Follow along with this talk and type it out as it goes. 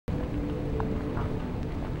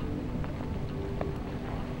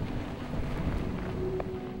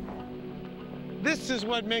This is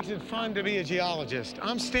what makes it fun to be a geologist.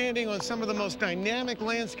 I'm standing on some of the most dynamic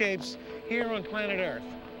landscapes here on planet Earth.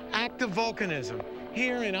 Active volcanism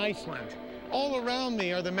here in Iceland. All around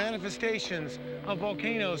me are the manifestations of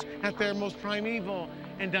volcanoes at their most primeval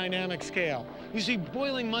and dynamic scale. You see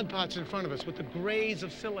boiling mud pots in front of us with the grays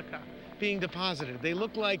of silica being deposited. They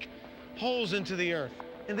look like holes into the earth.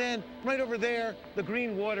 And then right over there, the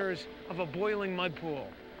green waters of a boiling mud pool.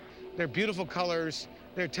 They're beautiful colors,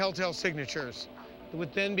 they're telltale signatures that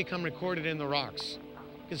would then become recorded in the rocks.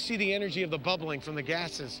 You can see the energy of the bubbling from the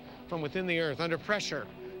gases from within the earth under pressure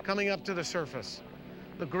coming up to the surface.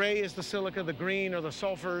 The gray is the silica, the green are the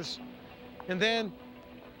sulfurs. And then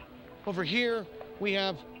over here, we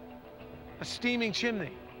have a steaming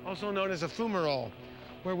chimney, also known as a fumerol,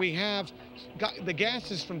 where we have the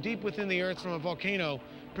gases from deep within the earth from a volcano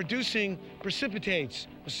producing precipitates,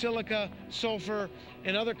 silica, sulfur,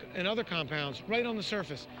 and other compounds right on the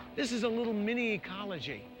surface. This is a little mini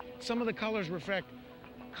ecology. Some of the colors reflect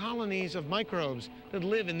colonies of microbes that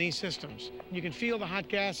live in these systems. You can feel the hot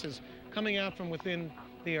gases coming out from within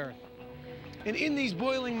the earth. And in these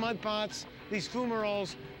boiling mud pots, these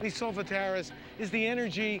fumerols, these solfataras, is the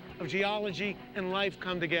energy of geology and life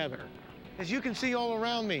come together. As you can see all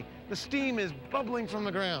around me, the steam is bubbling from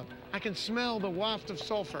the ground. I can smell the waft of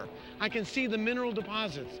sulfur. I can see the mineral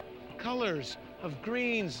deposits, colors of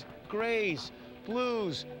greens, grays,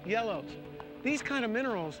 blues, yellows. These kind of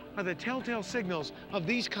minerals are the telltale signals of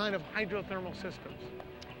these kind of hydrothermal systems.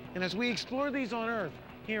 And as we explore these on Earth,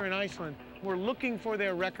 here in Iceland, we're looking for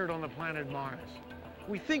their record on the planet Mars.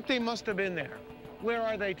 We think they must have been there. Where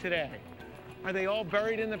are they today? Are they all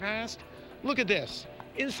buried in the past? Look at this.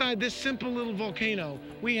 Inside this simple little volcano,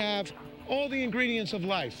 we have all the ingredients of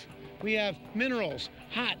life. We have minerals,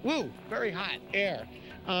 hot, very hot air,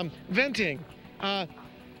 venting,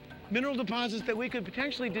 mineral deposits that we could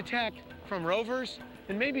potentially detect from rovers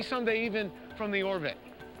and maybe someday even from the orbit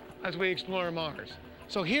as we explore Mars.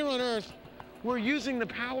 So here on Earth, we're using the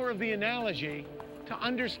power of the analogy to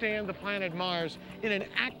understand the planet Mars in an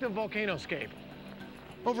active volcanoscape.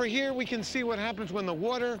 Over here, we can see what happens when the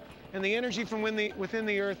water and the energy from within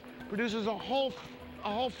the Earth produces a whole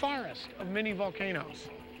forest of mini volcanoes.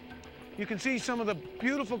 You can see some of the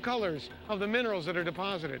beautiful colors of the minerals that are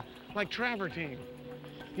deposited, like travertine.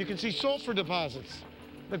 You can see sulfur deposits,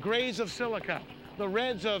 the grays of silica, the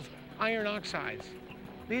reds of iron oxides.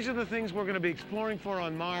 These are the things we're going to be exploring for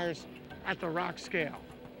on Mars at the rock scale.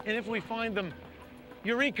 And if we find them,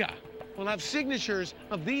 eureka, we'll have signatures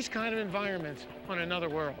of these kind of environments on another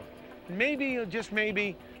world. And maybe, just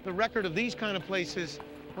maybe, the record of these kind of places,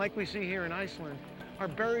 like we see here in Iceland, are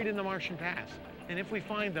buried in the Martian past. And if we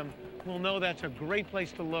find them, we'll know that's a great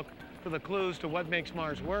place to look for the clues to what makes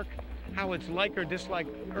Mars work, how it's like or dislike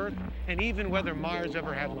Earth, and even whether Mars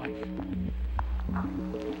ever had life.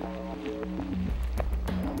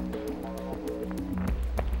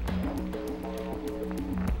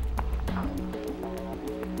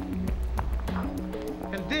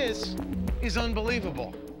 And this is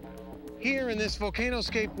unbelievable. Here in this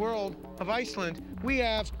volcanoscape world of Iceland, we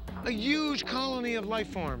have a huge colony of life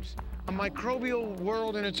forms, a microbial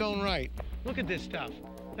world in its own right. Look at this stuff.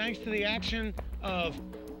 Thanks to the action of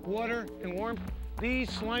water and warmth,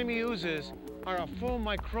 these slimy oozes are a full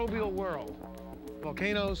microbial world.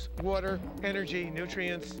 Volcanoes, water, energy,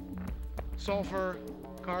 nutrients, sulfur,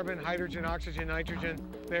 carbon, hydrogen, oxygen, nitrogen.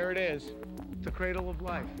 There it is, the cradle of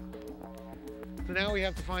life. So now we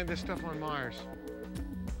have to find this stuff on Mars.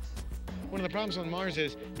 One of the problems on Mars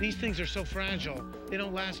is these things are so fragile, they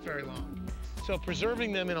don't last very long. So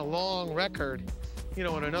preserving them in a long record, you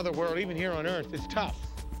know, in another world, even here on Earth, is tough.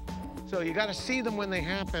 So you got to see them when they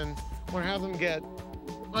happen or have them get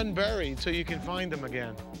unburied so you can find them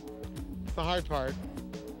again. The hard part.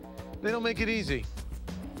 They don't make it easy.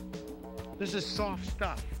 This is soft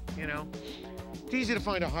stuff, you know. It's easy to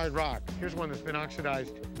find a hard rock. Here's one that's been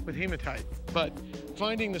oxidized with hematite. But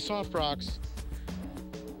finding the soft rocks,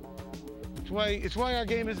 it's why our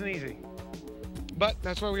game isn't easy. But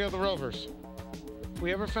that's why we have the rovers. If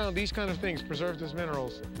we ever found these kind of things preserved as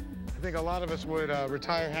minerals, I think a lot of us would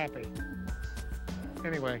retire happy.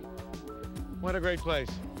 Anyway, what a great place.